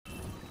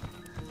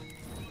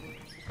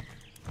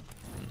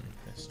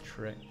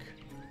trick.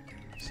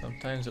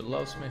 Sometimes it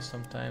loves me,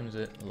 sometimes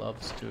it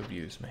loves to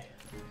abuse me.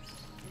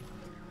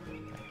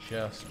 I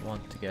just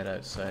want to get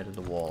outside of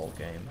the wall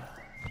game.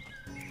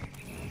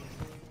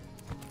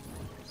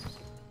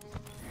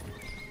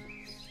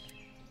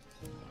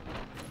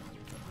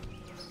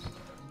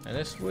 And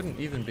this wouldn't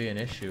even be an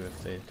issue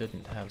if they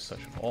didn't have such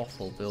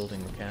awful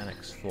building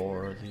mechanics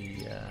for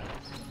the,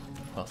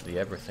 well, the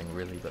everything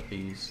really, but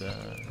these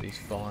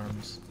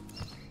farms.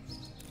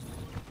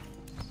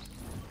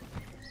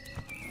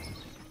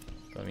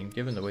 I mean,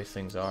 given the way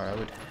things are, I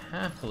would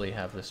happily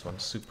have this one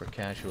super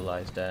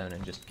casualized down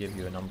and just give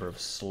you a number of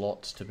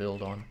slots to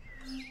build on.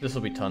 This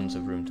will be tons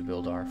of room to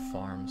build our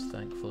farms,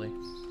 thankfully.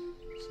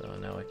 So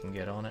now I can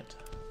get on it.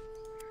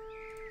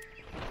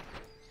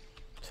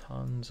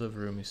 Tons of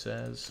room, he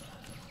says.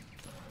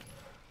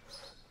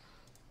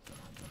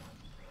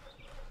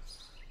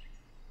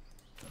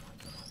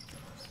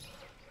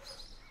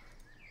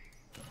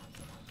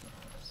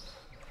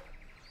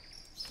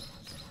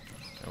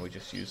 And we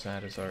just use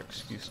that as our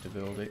excuse to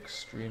build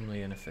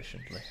extremely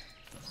inefficiently.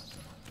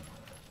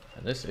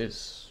 And this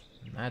is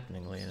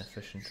maddeningly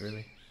inefficient,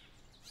 really.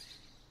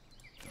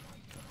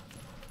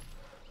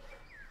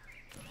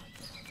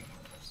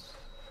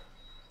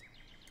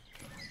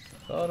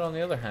 But on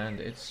the other hand,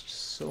 it's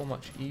just so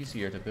much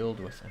easier to build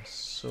with and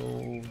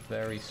so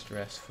very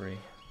stress-free.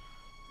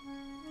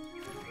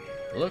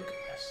 Look at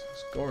this,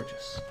 it's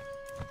gorgeous.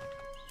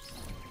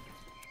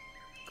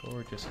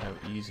 Gorgeous how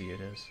easy it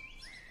is.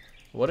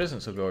 What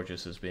isn't so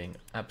gorgeous is being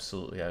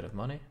absolutely out of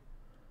money.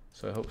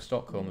 So I hope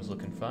Stockholm is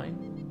looking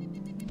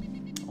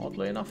fine.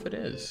 Oddly enough it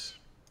is.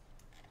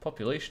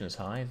 Population is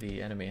high,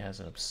 the enemy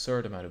has an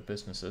absurd amount of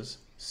businesses.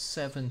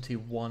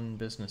 71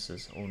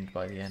 businesses owned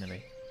by the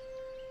enemy.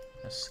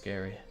 That's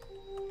scary.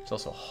 It's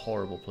also a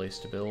horrible place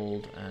to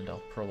build, and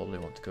I'll probably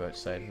want to go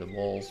outside of the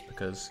walls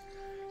because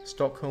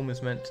Stockholm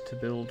is meant to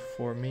build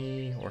for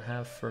me, or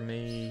have for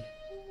me,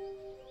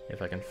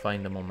 if I can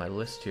find them on my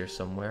list here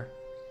somewhere.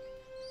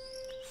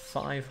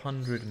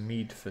 500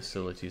 mead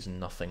facilities,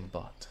 nothing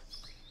but.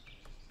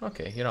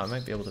 Okay, you know, I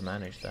might be able to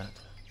manage that.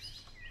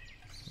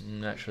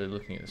 Actually,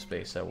 looking at the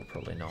space, I will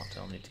probably not.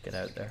 I'll need to get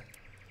out there.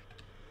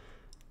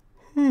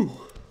 Whew.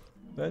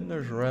 Then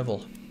there's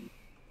Revel.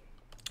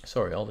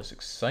 Sorry, all this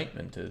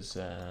excitement is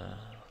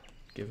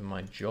giving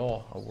my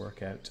jaw a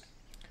workout.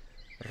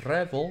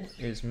 Revel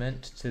is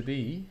meant to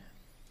be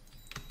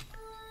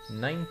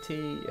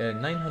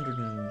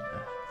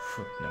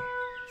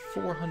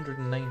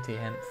 490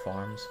 hemp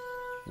farms,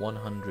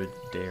 100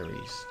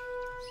 dairies.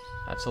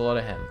 That's a lot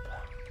of hemp.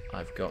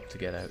 I've got to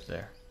get out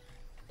there.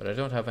 But I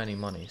don't have any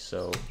money,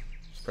 so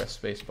let's press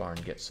spacebar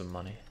and get some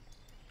money.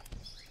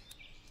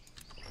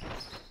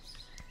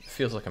 It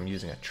feels like I'm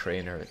using a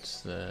trainer.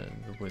 It's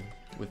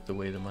with the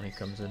way the money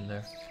comes in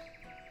there.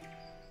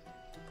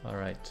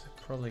 Alright,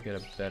 probably get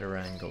a better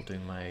angle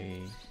doing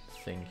my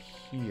thing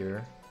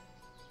here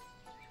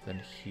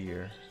than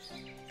here.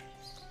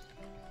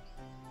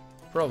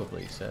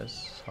 Probably, he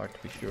says. It's hard to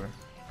be sure.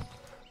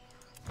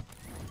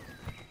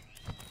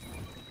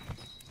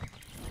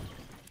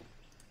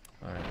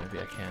 Alright, maybe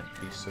I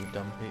can't be so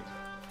dumpy.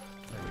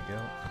 There we go.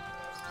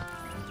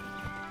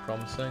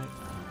 Promising.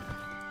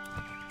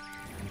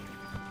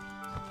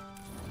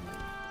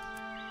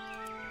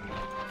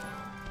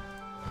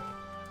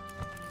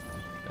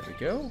 There we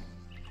go.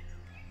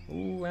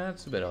 Ooh,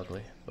 that's a bit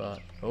ugly,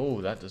 but oh,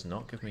 that does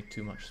not give me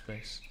too much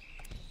space.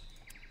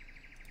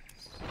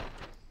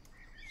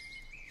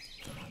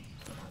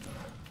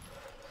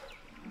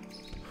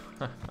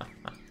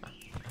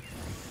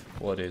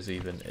 What is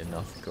even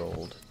enough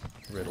gold?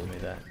 Riddle me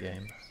that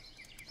game.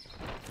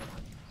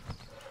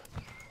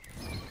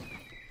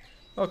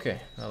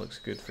 Okay, that looks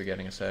good for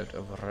getting us out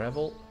of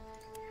Revel,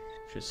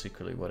 which is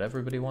secretly what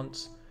everybody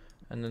wants.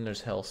 And then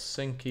there's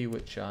Helsinki,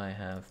 which I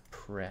have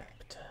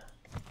prepped.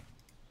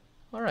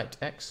 Alright,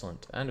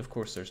 excellent. And of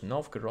course there's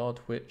Novgorod,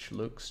 which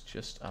looks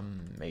just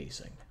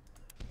amazing.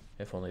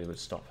 If only it would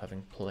stop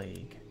having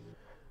plague.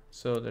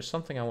 So there's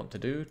something I want to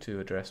do to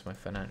address my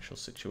financial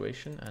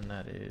situation, and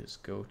that is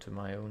go to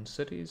my own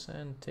cities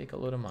and take a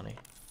load of money.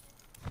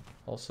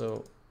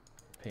 Also,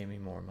 pay me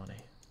more money.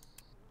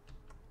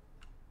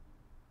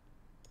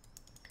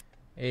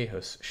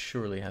 Aarhus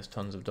surely has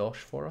tons of dosh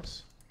for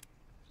us.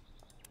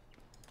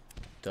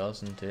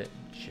 Doesn't it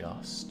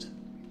just?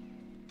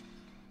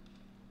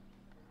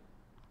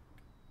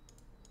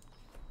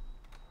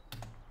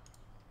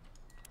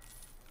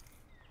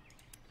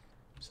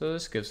 So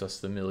this gives us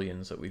the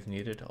millions that we've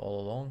needed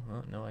all along.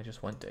 Oh, no, I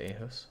just went to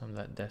Aarhus. I'm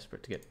that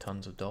desperate to get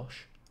tons of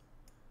dosh.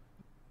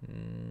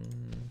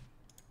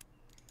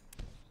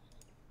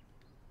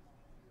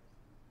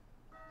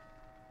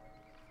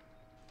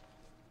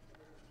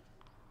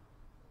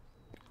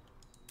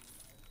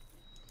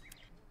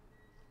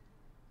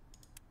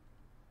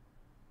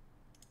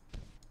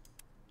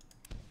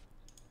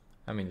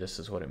 I mean, this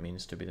is what it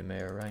means to be the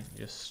mayor, right? You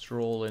just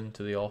stroll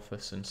into the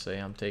office and say,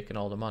 I'm taking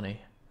all the money.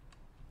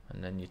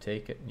 And then you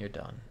take it and you're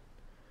done.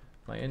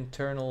 My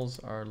internals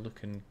are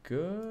looking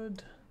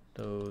good.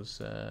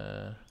 Those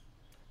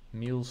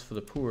Meals for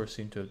the poor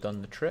seem to have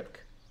done the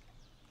trick.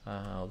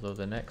 Although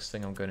the next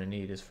thing I'm going to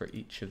need is for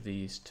each of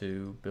these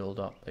to build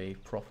up a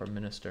proper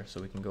minister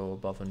so we can go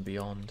above and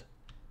beyond.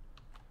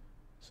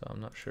 So I'm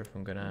not sure if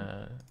I'm going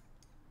to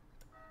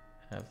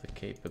have the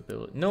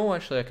capability. No,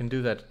 actually I can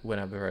do that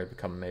whenever I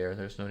become mayor.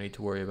 There's no need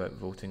to worry about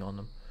voting on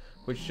them.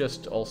 Which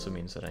just also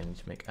means that I need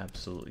to make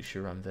absolutely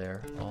sure I'm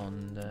there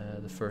on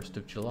the 1st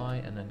of July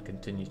and then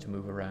continue to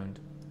move around.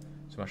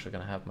 So I'm actually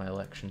going to have my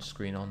election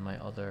screen on my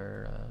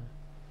other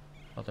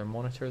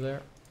monitor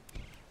there.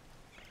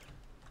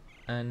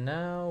 And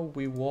now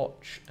we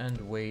watch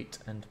and wait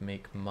and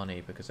make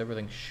money because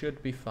everything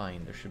should be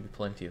fine. There should be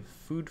plenty of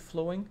food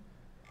flowing,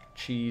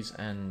 cheese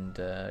and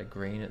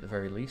grain at the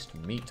very least,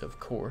 meat of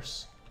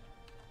course.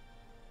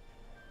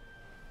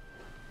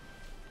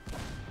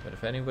 But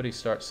if anybody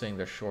starts saying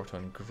they're short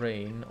on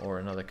grain or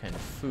another kind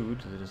of food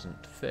that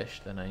isn't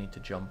fish, then I need to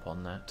jump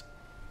on that.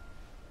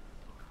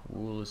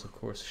 Wool is of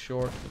course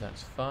short, but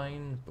that's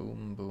fine.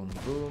 Boom, boom,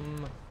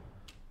 boom.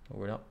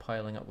 We're not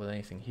piling up with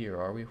anything here,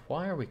 are we?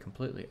 Why are we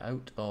completely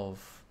out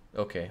of...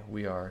 Okay,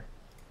 we are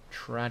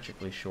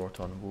tragically short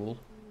on wool.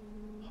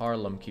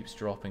 Haarlem keeps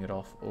dropping it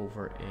off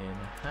over in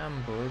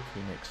Hamburg,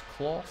 who makes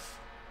cloth.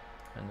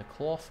 And the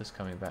cloth is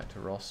coming back to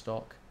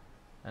Rostock.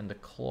 And the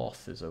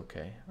cloth is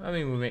okay. I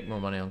mean, we make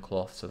more money on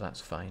cloth, so that's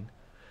fine.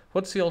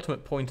 What's the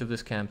ultimate point of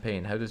this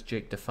campaign? How does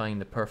Jake define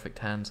the perfect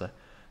Hansa?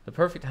 The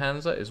perfect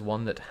Hansa is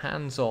one that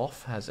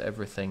hands-off has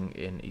everything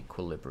in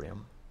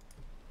equilibrium.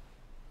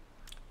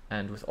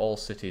 And with all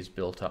cities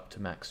built up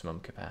to maximum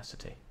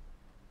capacity.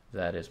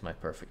 That is my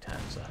perfect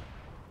Hansa.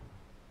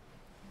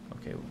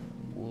 Okay,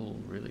 wool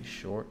really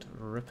short.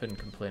 Rippin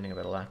complaining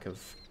about a lack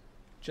of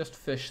just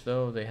fish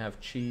though. They have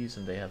cheese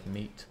and they have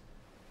meat.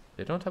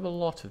 They don't have a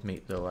lot of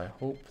meat though. I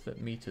hope that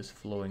meat is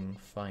flowing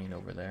fine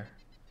over there.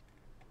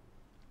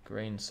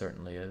 Grain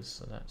certainly is,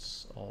 so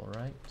that's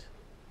alright.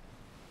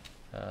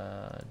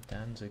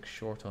 Danzig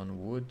short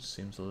on wood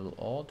seems a little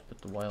odd, but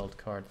the wild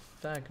card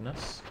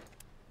Thagnus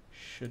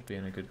should be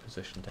in a good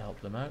position to help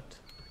them out.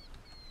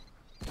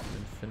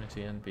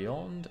 Infinity and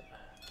beyond.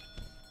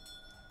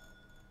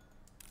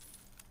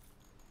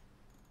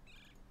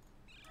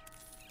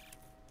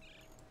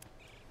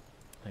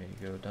 There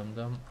you go,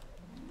 dum-dum.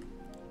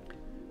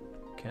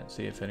 Can't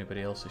see if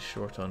anybody else is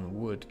short on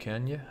wood,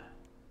 can you?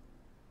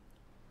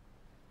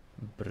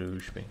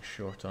 Bruges being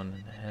short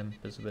on hemp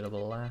is a bit of a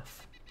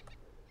laugh.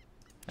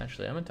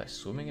 Actually, aren't I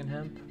swimming in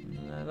hemp?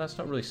 Nah, that's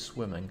not really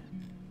swimming.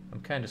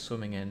 I'm kind of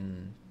swimming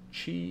in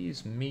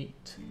cheese,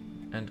 meat,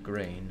 and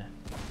grain.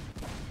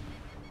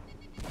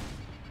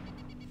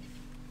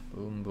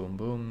 Boom, boom,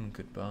 boom.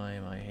 Goodbye,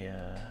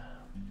 my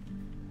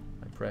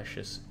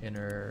precious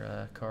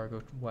inner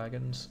cargo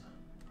wagons.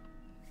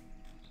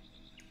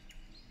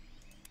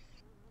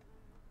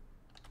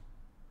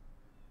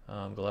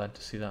 I'm glad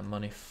to see that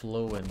money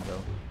flowing,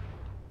 though.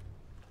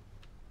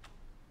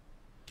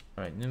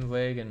 Alright,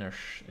 Nimwagen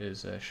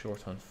is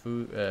short on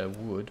food,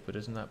 wood, but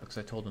isn't that because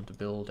I told them to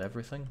build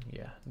everything?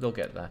 Yeah, they'll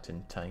get that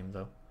in time,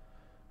 though.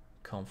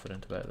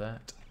 Confident about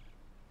that.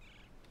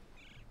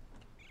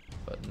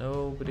 But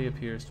nobody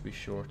appears to be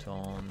short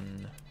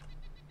on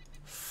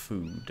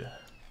food.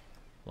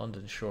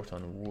 London's short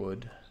on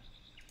wood.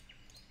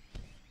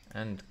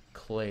 And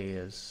clay,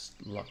 as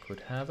luck would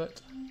have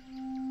it.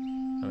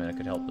 I mean, I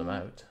could help them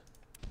out.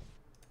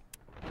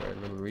 Very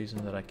little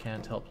reason that I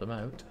can't help them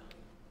out.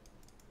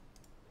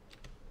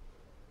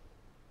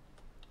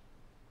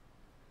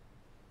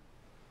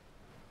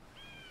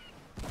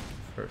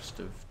 First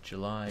of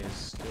July is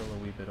still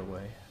a wee bit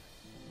away.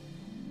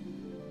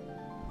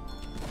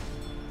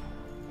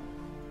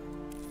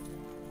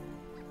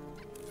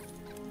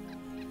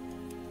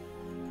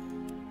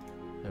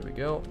 There we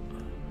go.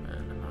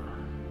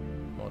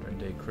 And modern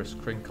day Kris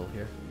Kringle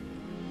here.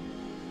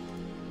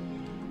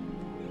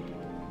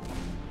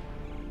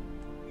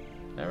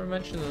 Never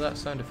mentioned that that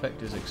sound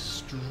effect is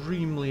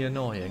extremely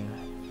annoying.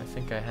 I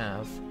think I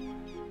have.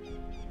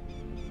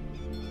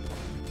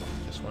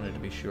 Just wanted to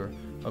be sure.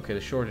 Okay,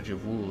 the shortage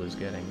of wool is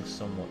getting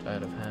somewhat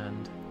out of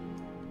hand.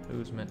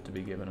 Who's meant to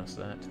be giving us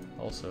that?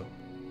 Also,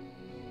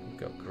 we've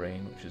got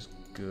grain, which is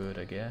good,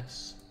 I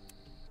guess.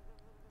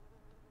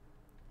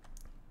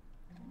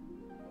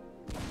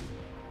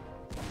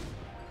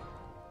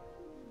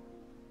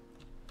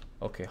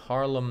 Okay,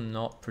 Haarlem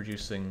not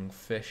producing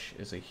fish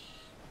is a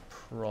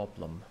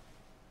problem.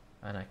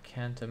 And I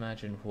can't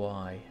imagine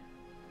why.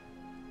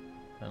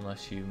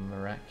 Unless you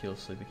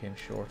miraculously became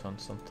short on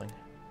something.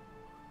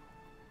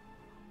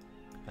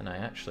 And I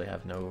actually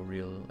have no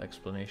real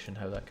explanation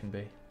how that can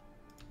be.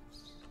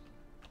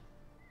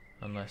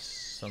 Unless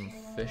some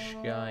fish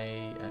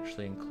guy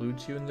actually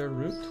includes you in their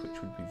route,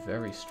 which would be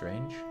very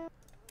strange.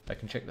 I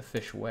can check the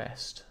fish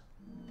west.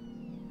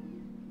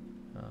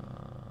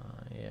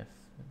 Yeah,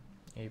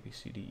 A, B,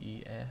 C, D,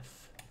 E,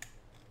 F.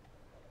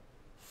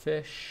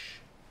 Fish.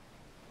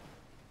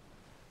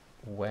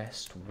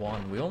 West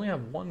 1. We only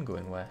have one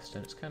going west,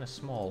 and it's kind of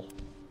small.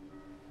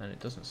 And it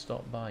doesn't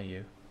stop by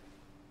you.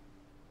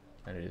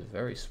 And it is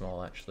very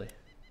small, actually.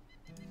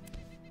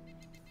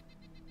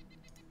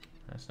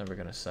 That's never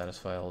going to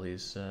satisfy all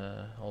these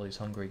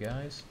hungry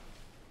guys.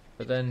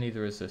 But then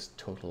neither is this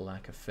total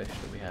lack of fish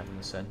that we have in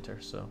the center,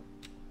 so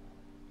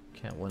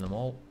can't win them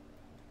all.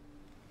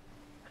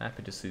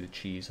 Happy to see the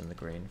cheese and the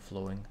grain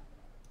flowing.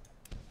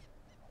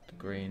 The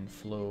grain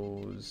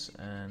flows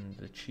and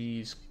the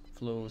cheese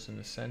flows in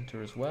the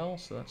center as well,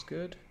 so that's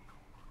good.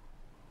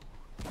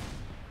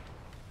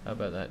 How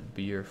about that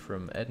beer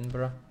from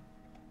Edinburgh?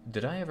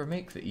 Did I ever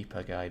make the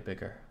IPA guy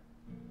bigger?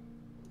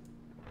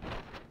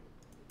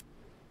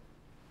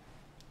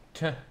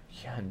 Yeah,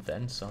 and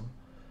then some.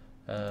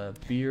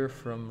 Beer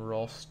from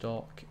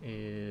Rostock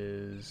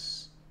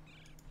is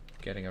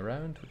getting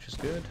around, which is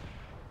good.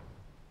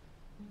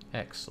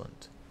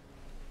 Excellent.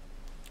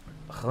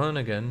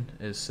 Groningen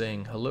is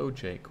saying hello,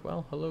 Jake.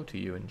 Well, hello to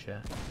you in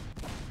chat.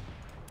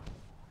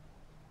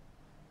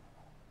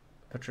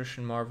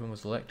 Patrician Marvin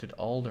was elected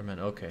alderman.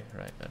 Okay,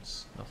 right,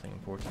 that's nothing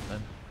important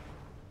then.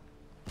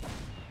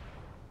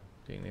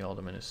 Being the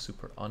alderman is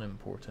super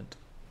unimportant.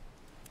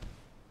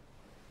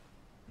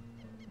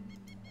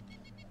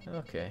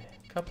 Okay,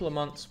 a couple of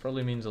months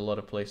probably means a lot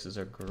of places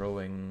are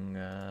growing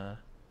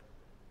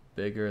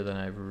bigger than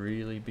I've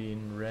really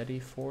been ready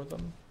for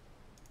them.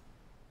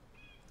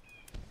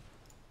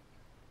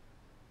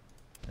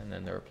 And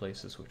then there are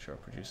places which are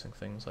producing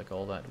things like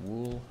all that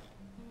wool.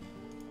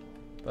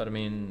 But I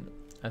mean,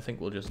 I think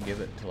we'll just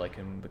give it till I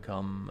can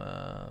become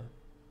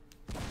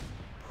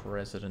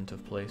president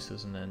of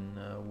places and then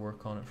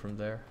work on it from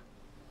there.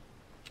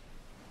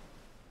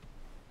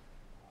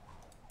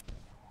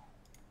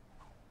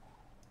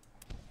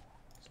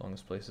 As long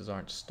as places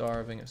aren't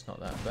starving, it's not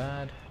that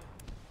bad.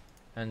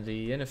 And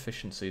the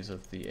inefficiencies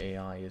of the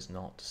AI is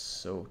not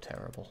so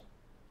terrible.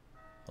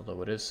 Although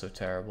what is so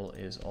terrible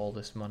is all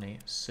this money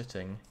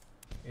sitting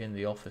in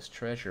the office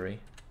treasury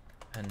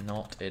and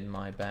not in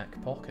my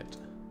back pocket.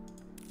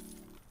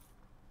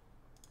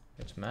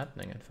 It's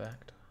maddening, in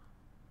fact.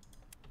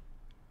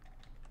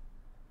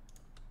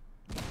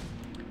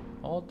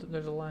 Odd that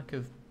there's a lack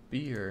of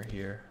beer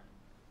here.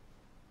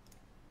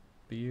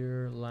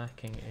 Beer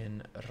lacking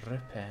in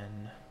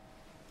Ripon.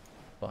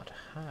 But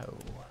how?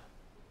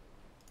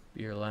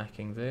 Beer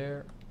lacking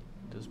there.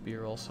 Does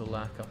beer also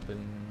lack up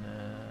in...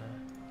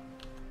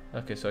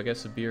 Okay, so I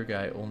guess the beer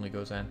guy only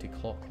goes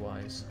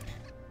anti-clockwise.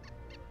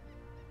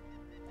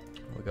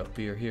 We got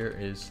beer here.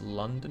 Is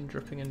London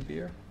dripping in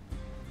beer?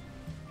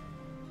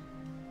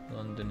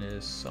 London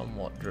is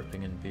somewhat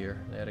dripping in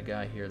beer. They had a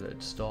guy here that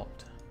had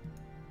stopped.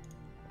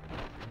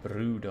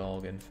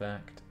 Brewdog, in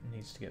fact,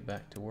 needs to get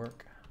back to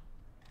work.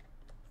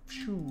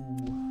 Shoo!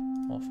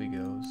 Off he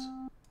goes.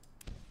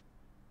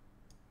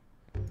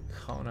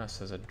 Kaunas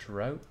has a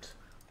drought,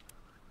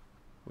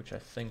 which I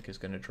think is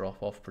going to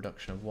drop off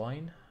production of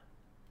wine.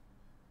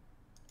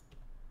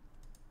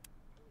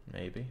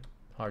 Maybe.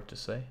 Hard to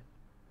say.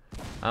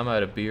 I'm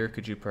out of beer.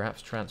 Could you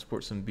perhaps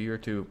transport some beer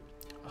to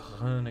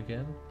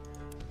Groningen?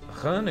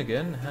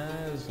 Groningen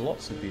has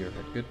lots of beer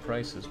at good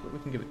prices, but we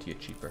can give it to you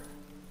cheaper.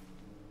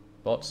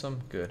 Bought some?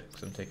 Good,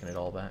 because I'm taking it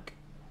all back.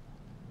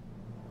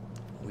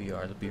 We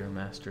are the beer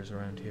masters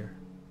around here.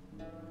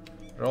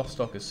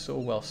 Rostock is so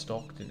well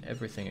stocked in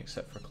everything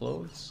except for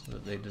clothes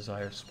that they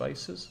desire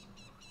spices,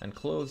 and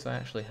clothes I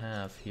actually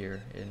have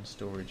here in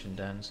storage in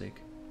Danzig.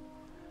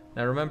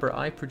 Now remember,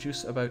 I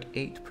produce about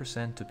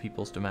 8% of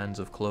people's demands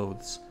of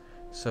clothes,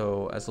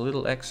 so as a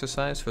little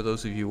exercise for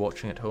those of you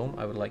watching at home,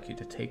 I would like you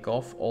to take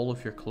off all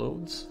of your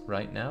clothes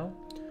right now,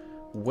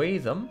 weigh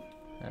them,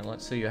 and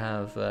let's say you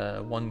have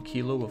 1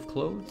 kilo of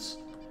clothes,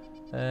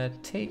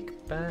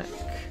 take back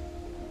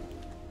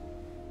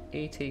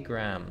 80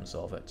 grams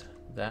of it.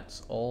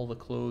 That's all the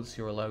clothes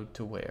you're allowed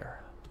to wear.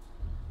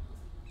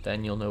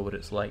 Then you'll know what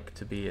it's like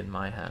to be in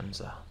my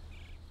Hansa.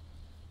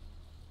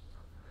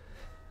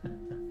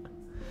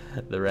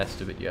 The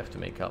rest of it you have to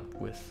make up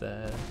with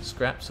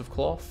scraps of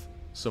cloth,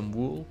 some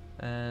wool,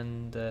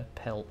 and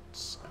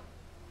pelts.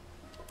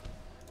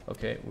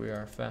 Okay, we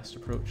are fast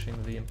approaching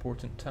the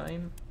important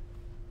time,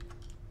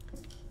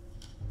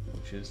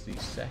 which is the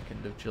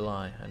 2nd of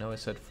July. I know I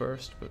said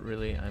 1st, but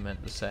really I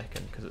meant the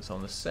 2nd, because it's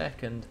on the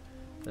 2nd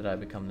that I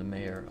become the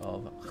mayor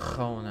of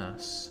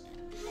Kaunas.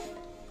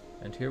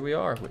 And here we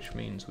are, which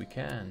means we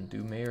can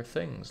do mayor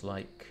things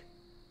like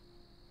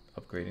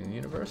upgrading the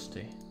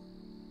university,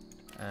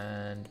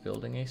 and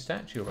building a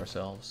statue of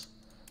ourselves,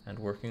 and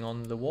working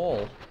on the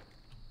wall.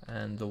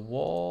 And the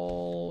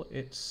wall,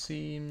 it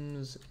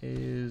seems,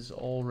 is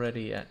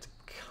already at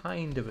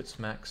kind of its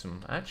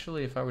maximum.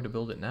 Actually, if I were to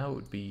build it now, it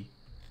would be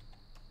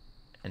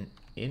an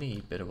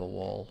inny bit of a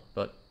wall,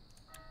 but...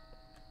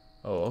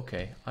 Oh,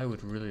 okay. I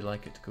would really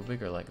like it to go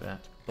bigger like that,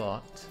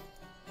 but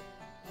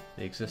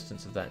the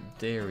existence of that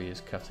dairy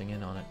is cutting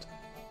in on it.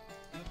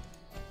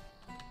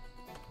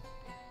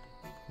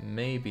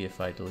 Maybe if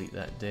I delete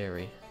that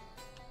dairy,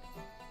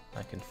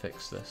 I can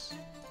fix this.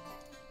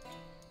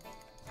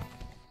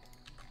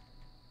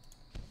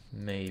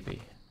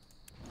 Maybe.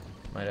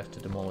 Might have to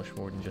demolish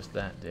more than just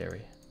that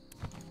dairy.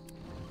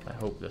 I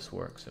hope this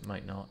works. It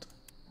might not.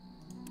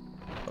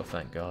 Oh,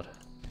 thank God.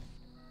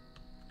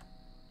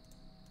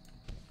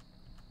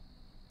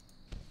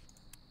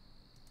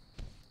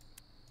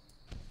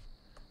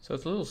 So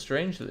it's a little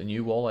strange that the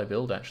new wall I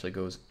build actually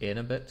goes in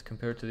a bit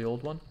compared to the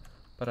old one.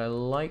 But I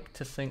like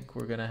to think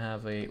we're going to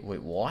have a...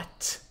 Wait,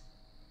 what?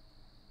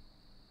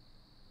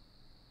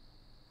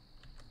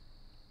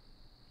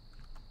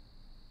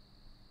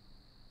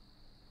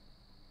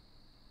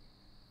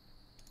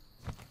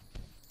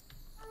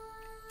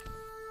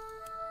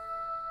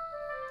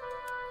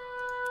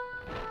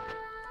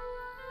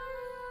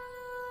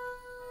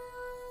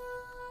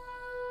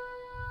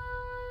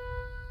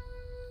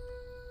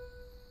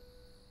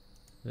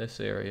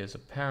 This area is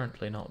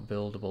apparently not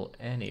buildable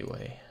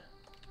anyway.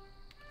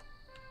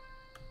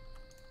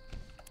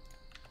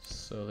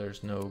 So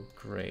there's no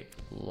great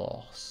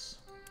loss.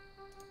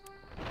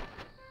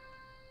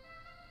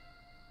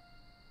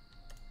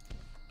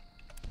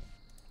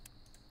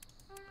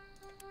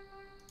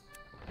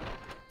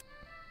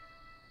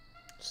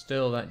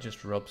 Still, that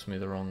just rubs me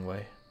the wrong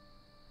way.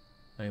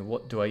 I mean,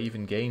 what do I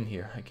even gain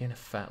here? I gain a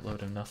fat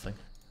load of nothing.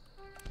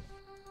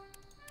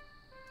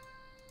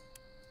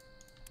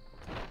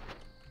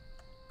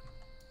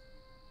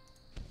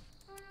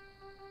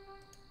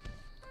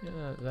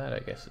 Yeah, that I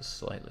guess is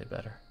slightly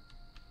better.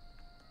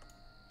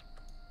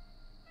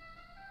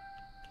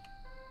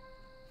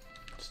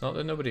 It's not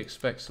that nobody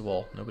expects the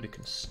wall. Nobody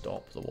can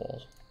stop the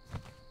wall.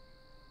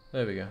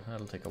 There we go.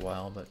 That'll take a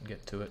while, but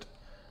get to it.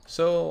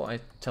 So I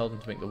tell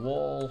them to make the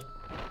wall.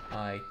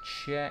 I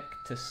check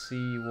to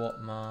see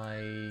what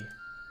my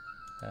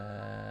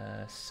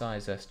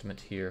size estimate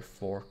here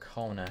for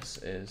Kaunas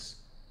is.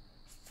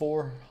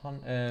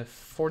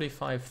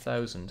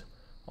 45,000.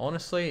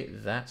 Honestly,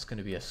 that's going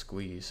to be a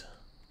squeeze.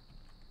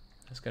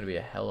 That's going to be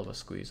a hell of a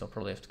squeeze. I'll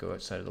probably have to go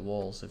outside of the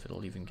walls if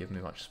it'll even give me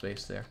much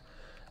space there.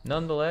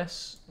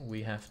 Nonetheless,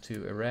 we have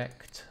to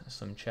erect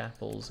some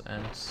chapels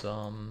and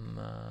some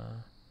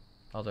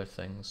other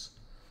things.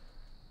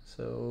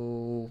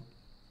 So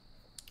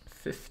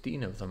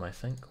 15 of them, I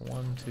think.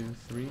 1, 2,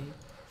 3,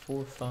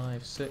 4,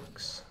 5,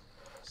 6,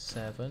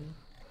 7,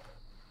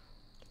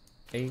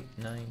 8,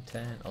 9,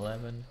 10,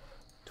 11,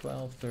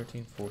 12,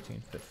 13,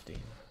 14, 15.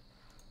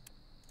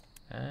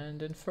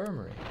 And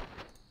infirmary.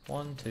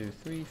 1, 2,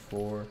 3,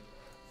 4,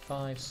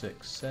 5,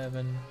 6,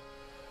 7,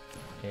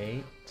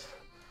 8,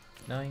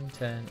 9,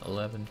 10,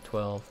 11,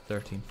 12,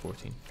 13,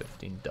 14,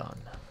 15. Done.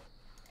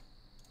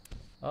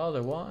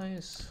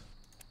 Otherwise,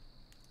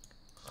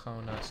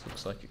 Kaunas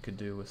looks like it could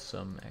do with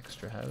some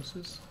extra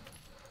houses.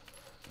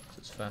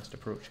 It's fast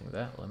approaching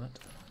that limit.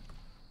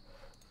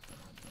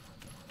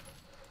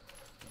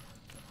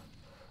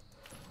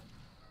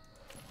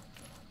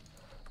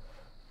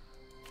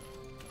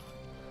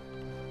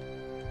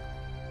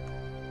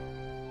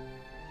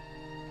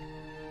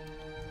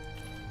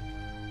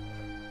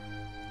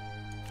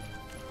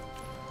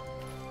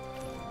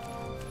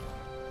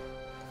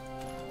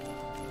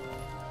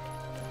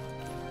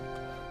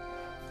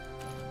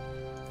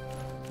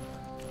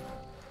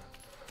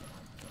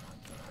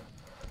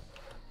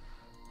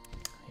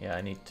 Yeah,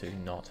 I need to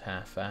not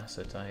half-ass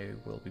it. I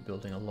will be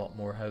building a lot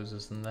more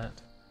houses than that.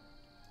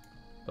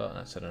 But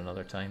that's at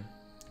another time.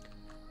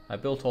 I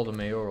built all the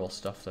mayoral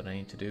stuff that I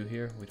need to do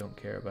here. We don't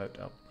care about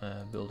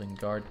building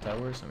guard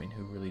towers. I mean,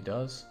 who really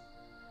does?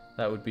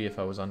 That would be if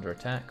I was under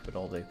attack, but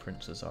all the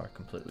princes are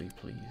completely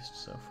pleased,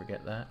 so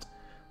forget that.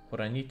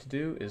 What I need to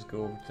do is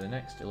go over to the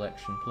next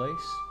election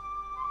place,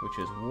 which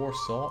is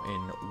Warsaw,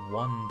 in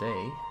 1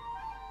 day.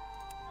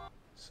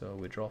 So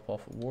we drop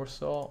off at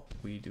Warsaw,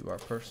 we do our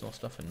personal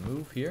stuff and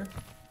move here.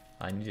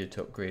 I needed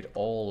to upgrade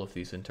all of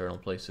these internal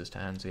places to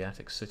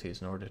Hanseatic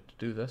cities in order to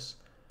do this.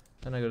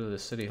 Then I go to the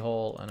city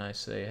hall and I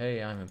say,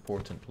 hey, I'm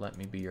important, let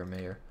me be your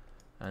mayor.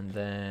 And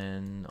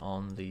then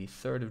on the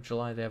 3rd of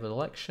July they have an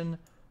election,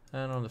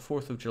 and on the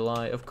 4th of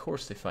July, of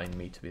course, they find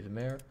me to be the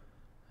mayor.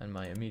 And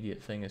my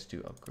immediate thing is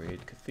to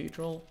upgrade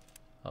cathedral,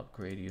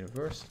 upgrade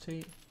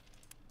university,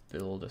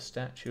 build a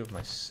statue of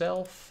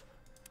myself,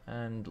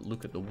 and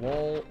look at the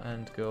wall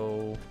and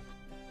go,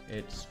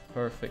 it's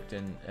perfect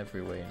in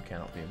every way and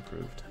cannot be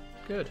improved.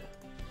 Good.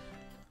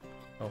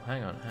 Oh,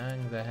 hang on,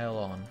 hang the hell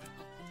on.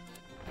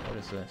 What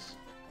is this?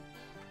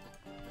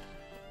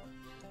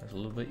 There's a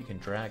little bit you can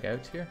drag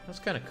out here. That's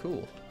kind of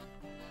cool.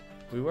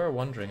 We were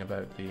wondering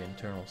about the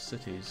internal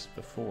cities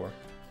before.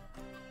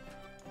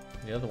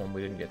 The other one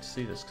we didn't get to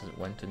see this because it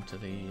went into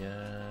the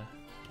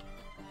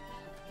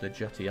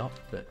jutty up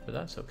bit, but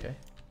that's okay.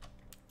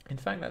 In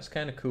fact, that's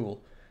kind of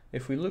cool.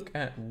 If we look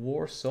at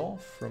Warsaw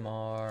from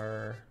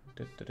our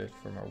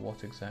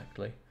what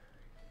exactly?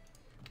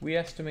 We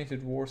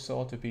estimated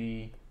Warsaw to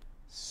be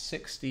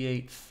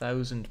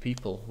 68,000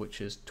 people, which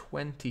is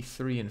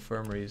 23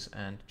 infirmaries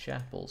and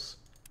chapels.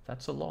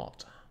 That's a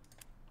lot.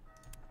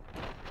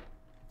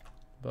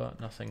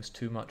 But nothing's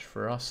too much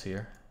for us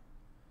here.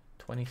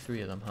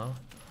 23 of them, huh?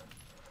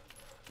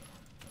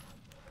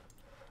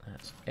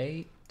 That's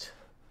 8,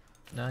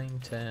 9,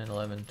 10,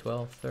 11,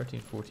 12, 13,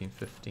 14,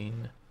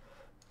 15,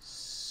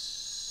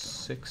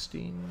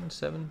 16,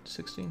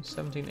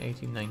 17,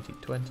 18, 19,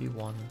 20,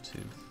 1, 2,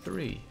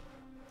 3.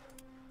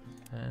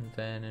 And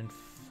then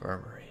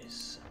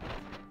infirmaries.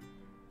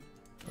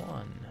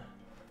 1,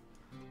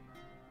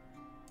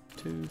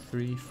 2,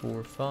 3,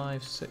 4,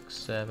 5, 6,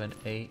 7,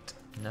 8,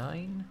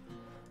 9,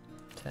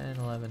 10,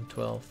 11,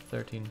 12,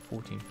 13,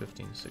 14,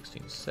 15,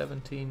 16,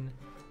 17,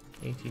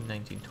 18,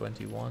 19,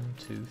 20, 1,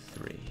 2,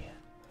 3.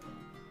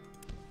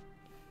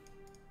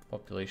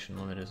 Population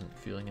limit isn't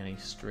feeling any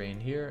strain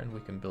here, and we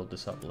can build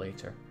this up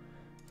later.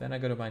 Then I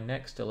go to my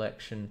next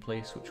election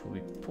place, which will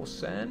be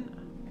Poussin,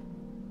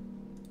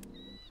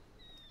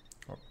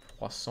 or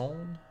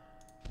Poisson.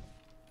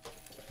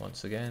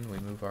 Once again, we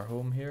move our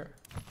home here,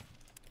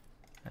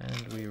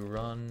 and we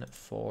run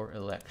for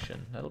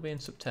election. That'll be in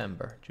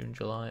September, June,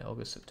 July,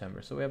 August,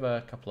 September. So we have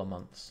a couple of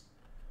months.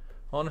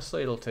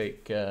 Honestly, it'll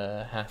take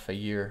half a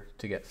year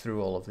to get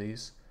through all of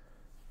these.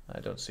 I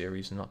don't see a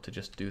reason not to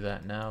just do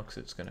that now, because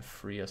it's going to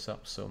free us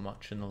up so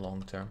much in the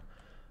long term.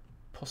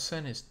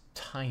 Poussin is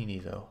tiny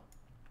though.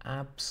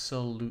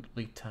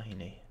 Absolutely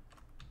tiny.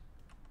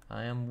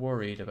 I am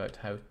worried about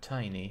how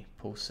tiny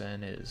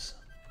Poussin is.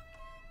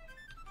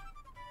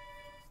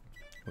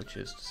 Which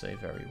is to say,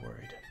 very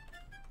worried.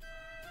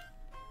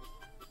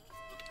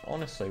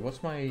 Honestly,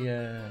 what's my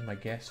my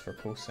guess for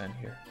Poussin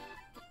here?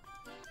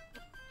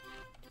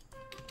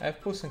 I have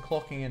Poussin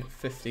clocking in at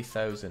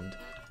 50,000.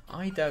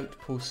 I doubt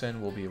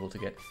Poussin will be able to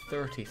get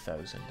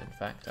 30,000. In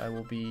fact, I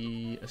will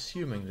be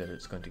assuming that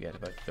it's going to get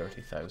about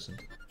 30,000.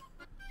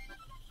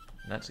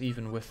 And that's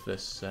even with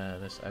this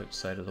this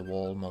outside of the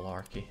wall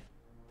malarkey.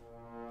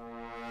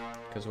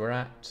 Because we're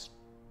at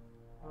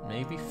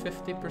maybe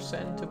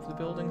 50% of the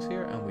buildings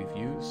here, and we've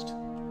used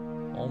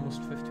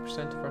almost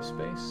 50% of our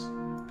space.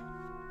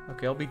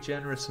 Okay, I'll be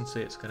generous and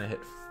say it's going to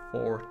hit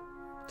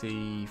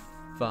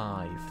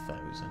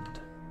 45,000.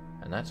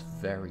 And that's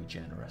very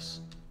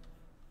generous.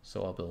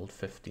 So I'll build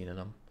 15 of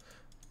them.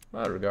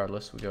 Well,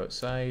 regardless, we go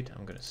outside.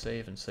 I'm going to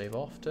save and save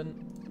often.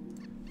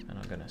 And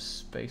I'm going to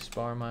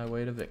spacebar my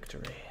way to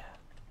victory.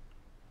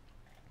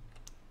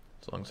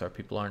 As long as our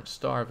people aren't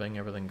starving,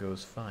 everything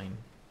goes fine.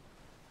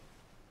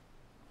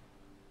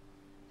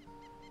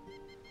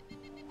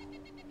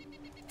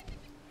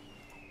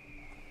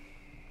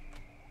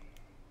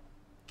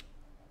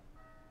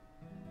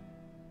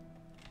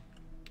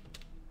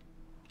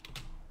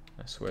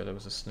 I swear there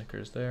was a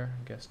Snickers there.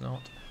 I guess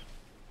not.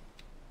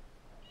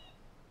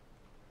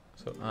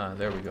 So,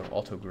 there we go.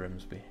 Otto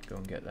Grimsby. Go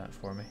and get that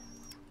for me.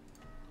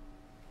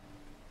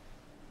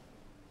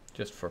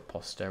 Just for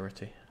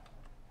posterity.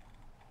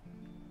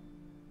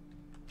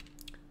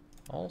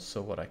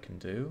 Also, what I can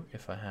do,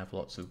 if I have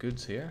lots of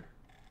goods here...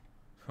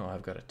 Oh,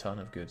 I've got a ton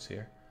of goods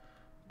here.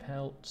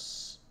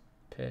 Pelts,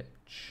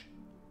 pitch,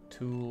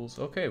 tools...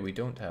 Okay, we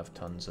don't have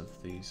tons of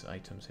these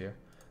items here.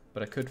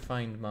 But I could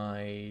find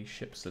my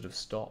ships that have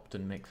stopped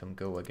and make them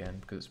go again,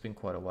 because it's been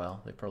quite a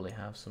while. They probably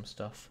have some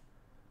stuff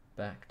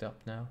backed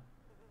up now.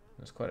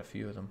 There's quite a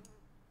few of them.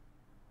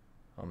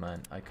 Oh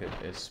man, I could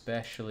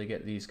especially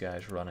get these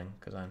guys running,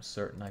 because I'm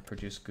certain I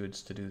produce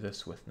goods to do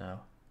this with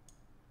now.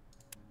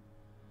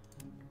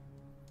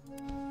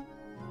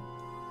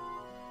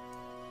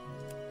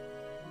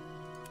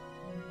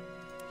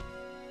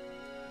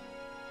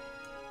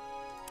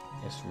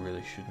 This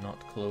really should not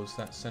close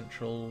that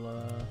central...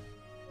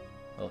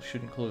 Well, it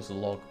shouldn't close the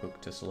logbook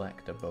to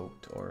select a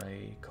boat or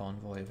a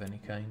convoy of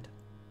any kind.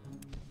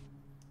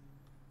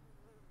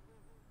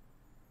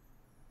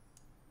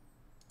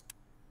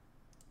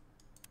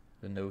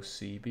 The No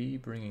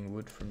CB bringing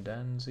wood from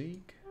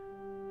Danzig.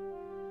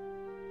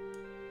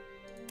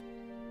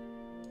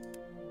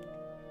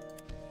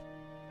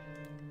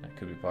 That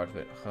could be part of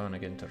it.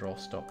 Groningen to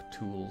Rostock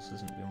Tools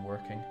hasn't been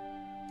working.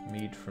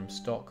 Mead from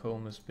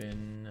Stockholm has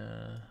been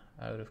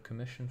out of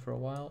commission for a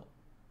while.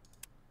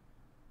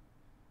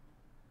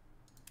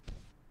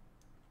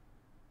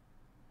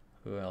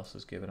 Who else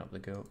has given up the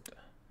goat?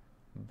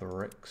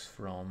 Bricks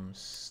from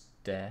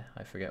Ste.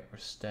 I forget where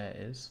Ste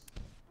is.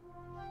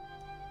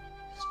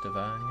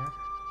 Stavanger,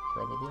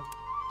 probably.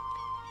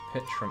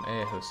 Pitch from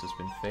Aarhus has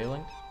been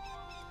failing.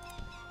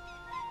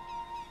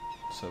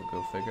 So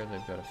go figure,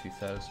 they've got a few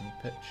thousand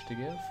pitch to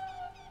give.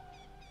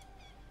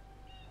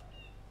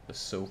 The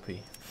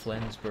Soapy.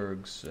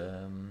 Flensburg's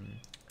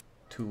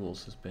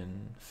tools has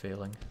been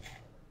failing.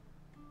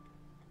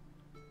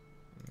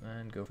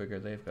 And go figure,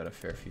 they've got a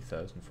fair few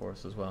thousand for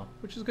us as well,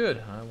 which is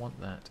good. I want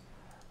that.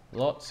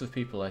 Lots of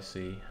people I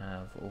see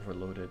have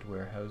overloaded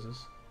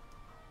warehouses,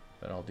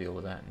 but I'll deal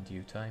with that in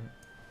due time.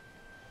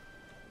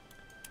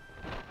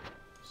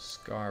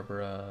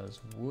 Scarborough's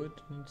wood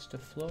needs to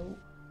flow.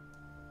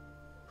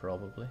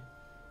 Probably.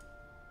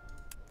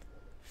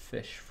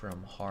 Fish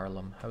from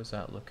Haarlem. How's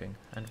that looking?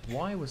 And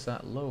why was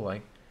that low?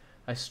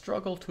 I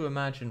struggle to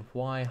imagine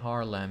why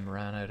Haarlem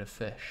ran out of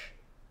fish.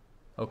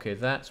 Okay,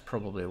 that's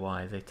probably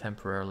why they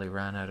temporarily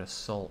ran out of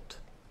salt.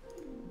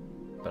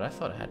 But I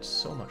thought it had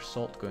so much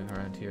salt going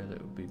around here that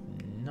it would be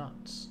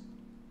nuts.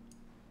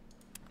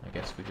 I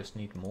guess we just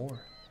need more.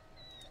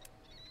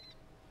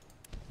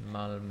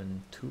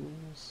 Malmen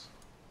tools.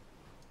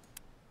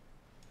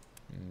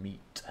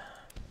 Meat.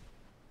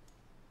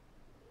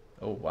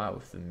 Oh wow,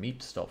 if the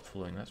meat stopped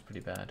flowing, that's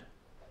pretty bad.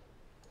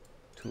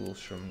 Tools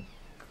from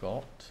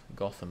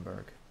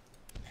Gothenburg.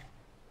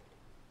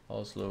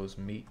 Oslo's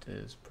meat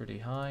is pretty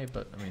high,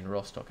 but I mean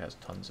Rostock has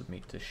tons of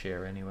meat to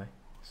share anyway,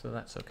 so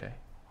that's okay.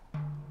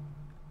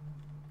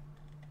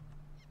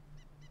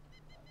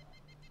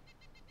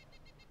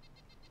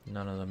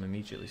 None of them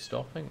immediately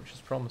stopping, which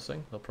is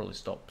promising. They'll probably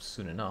stop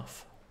soon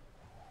enough.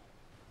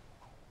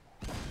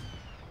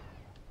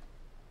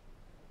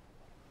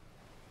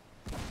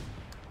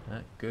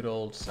 That good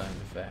old sound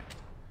effect.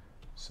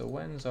 So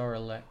when's our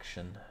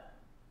election?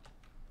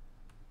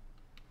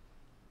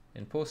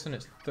 In Posen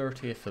it's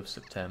 30th of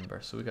September,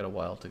 so we got a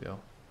while to go.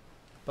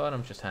 But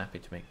I'm just happy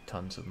to make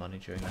tons of money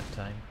during that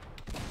time.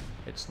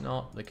 It's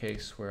not the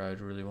case where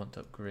I'd really want to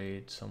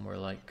upgrade somewhere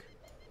like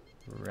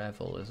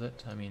Revel, is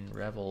it? I mean,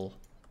 Revel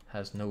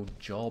has no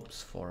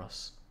jobs for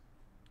us.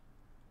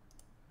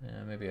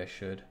 Yeah, maybe I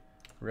should.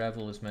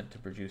 Revel is meant to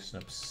produce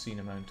an obscene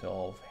amount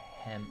of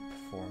hemp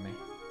for me.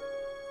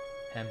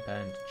 Hemp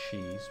and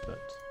cheese,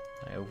 but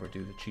I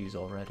overdo the cheese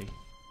already.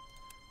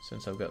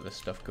 Since I've got this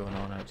stuff going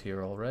on out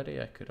here already,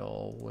 I could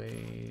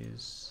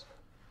always...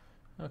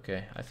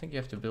 Okay, I think you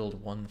have to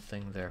build one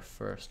thing there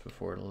first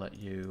before it'll let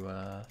you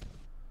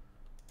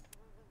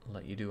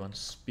do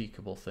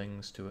unspeakable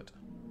things to it.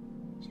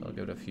 So I'll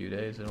give it a few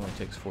days. It only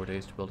takes 4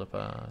 days to build up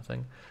a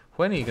thing.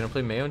 When are you going to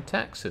play Mayo and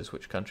Taxes?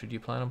 Which country do you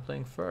plan on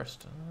playing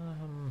first?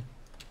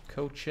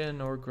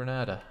 Cochin or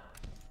Granada?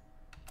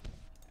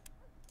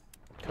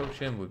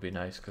 Cochin would be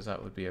nice, because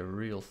that would be a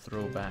real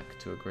throwback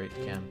to a great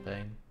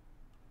campaign.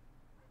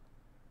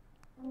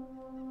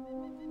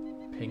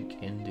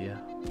 Pink India.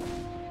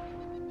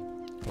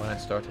 When I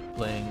started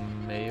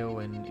playing Mayo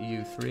in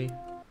EU3,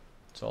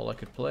 that's all I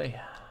could play.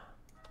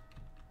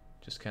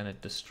 Just kind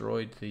of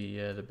destroyed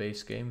the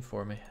base game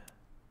for me.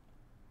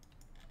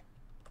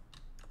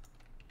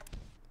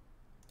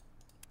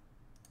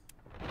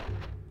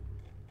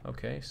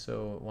 Okay,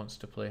 so it wants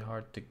to play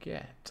hard to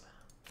get.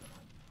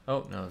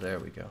 Oh no, there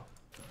we go.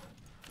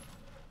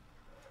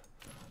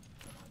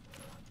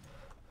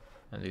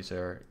 And these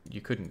are, you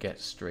couldn't get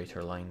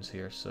straighter lines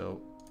here, so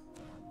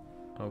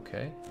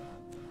okay.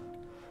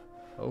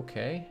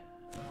 Okay.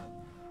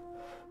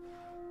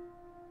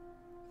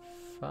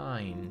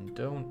 Fine,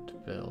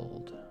 don't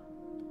build.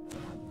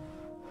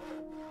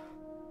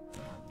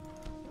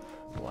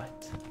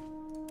 What?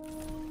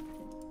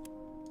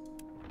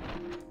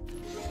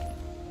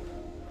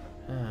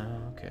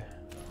 Okay.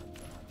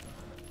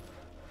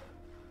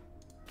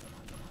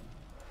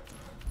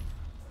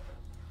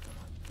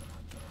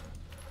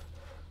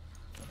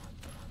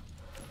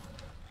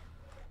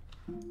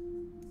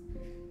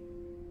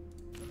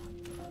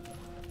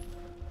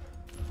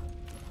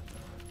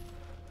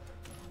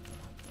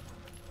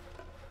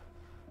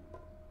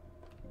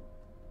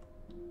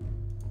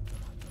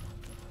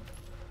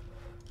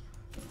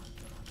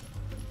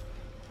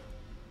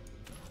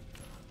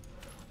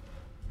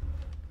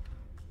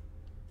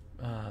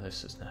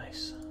 This is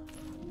nice.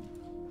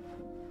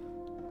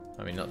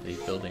 I mean, not the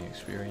building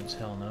experience,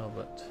 hell no,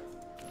 but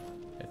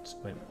it's...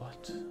 Wait,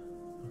 what?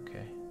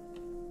 Okay.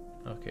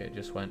 Okay, it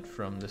just went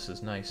from this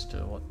is nice to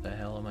what the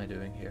hell am I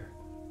doing here?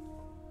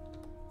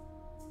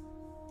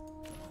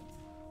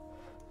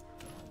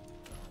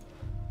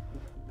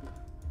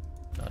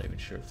 Not even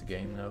sure if the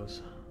game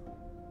knows.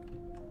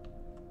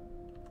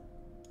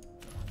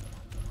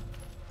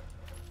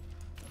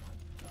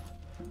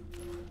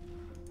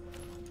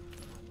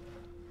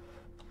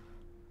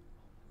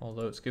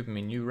 Although it's given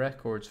me new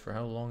records for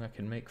how long I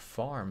can make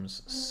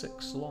farms.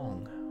 6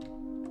 long.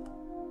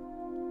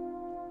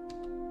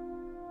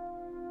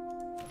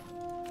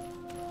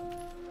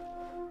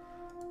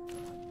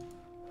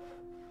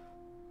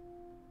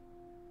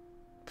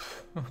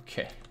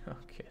 Okay,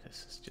 okay,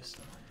 this is just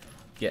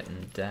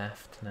getting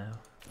daft now.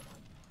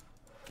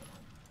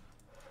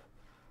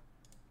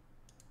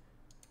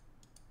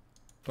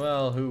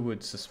 Well, who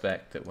would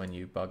suspect that when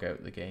you bug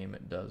out the game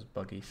it does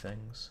buggy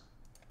things?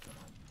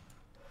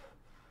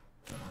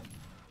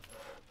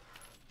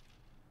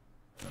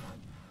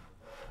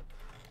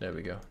 There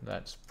we go,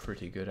 that's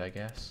pretty good, I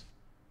guess.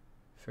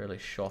 Fairly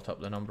shot up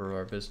the number of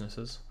our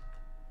businesses.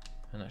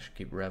 And that should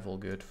keep Revel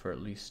good for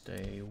at least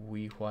a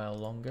wee while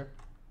longer.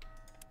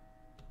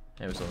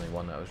 It was only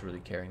one that I was really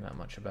caring that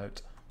much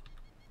about.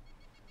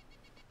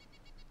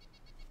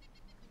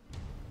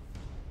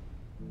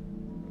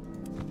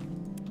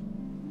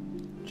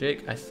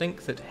 Jake, I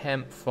think that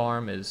Hemp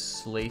Farm is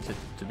slated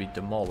to be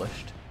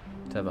demolished,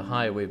 to have a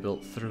highway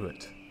built through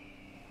it.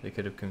 They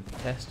could have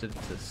contested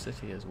the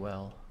city as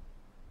well.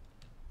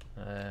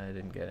 I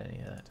didn't get any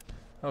of that.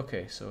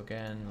 Okay, so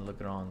again,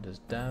 Legrand is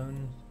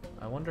down.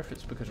 I wonder if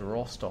it's because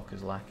Rostock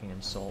is lacking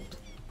in salt.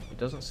 It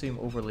doesn't seem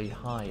overly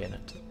high in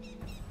it.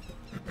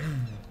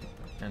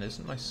 And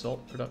isn't my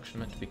salt production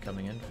meant to be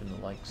coming in from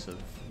the likes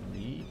of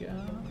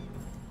Riga?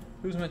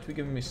 Who's meant to be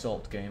giving me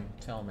salt, game?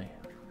 Tell me.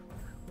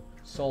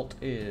 Salt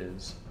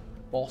is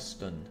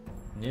Boston,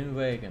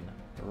 Nijmegen,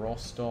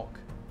 Rostock,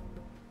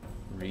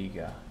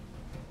 Riga.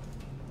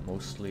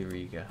 Mostly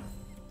Riga.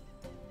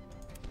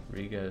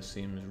 Riga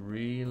seems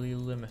really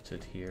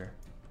limited here.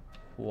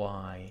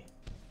 Why?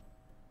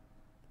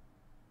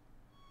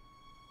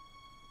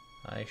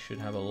 I should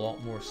have a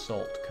lot more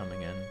salt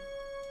coming in.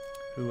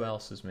 Who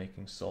else is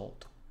making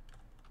salt?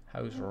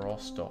 How's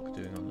Rostock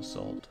doing on the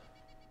salt?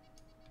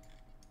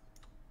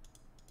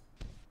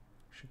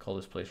 Should call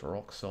this place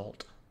Rock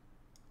Salt.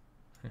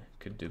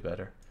 Could do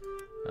better.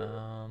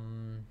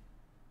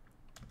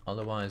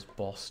 Otherwise,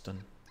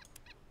 Boston.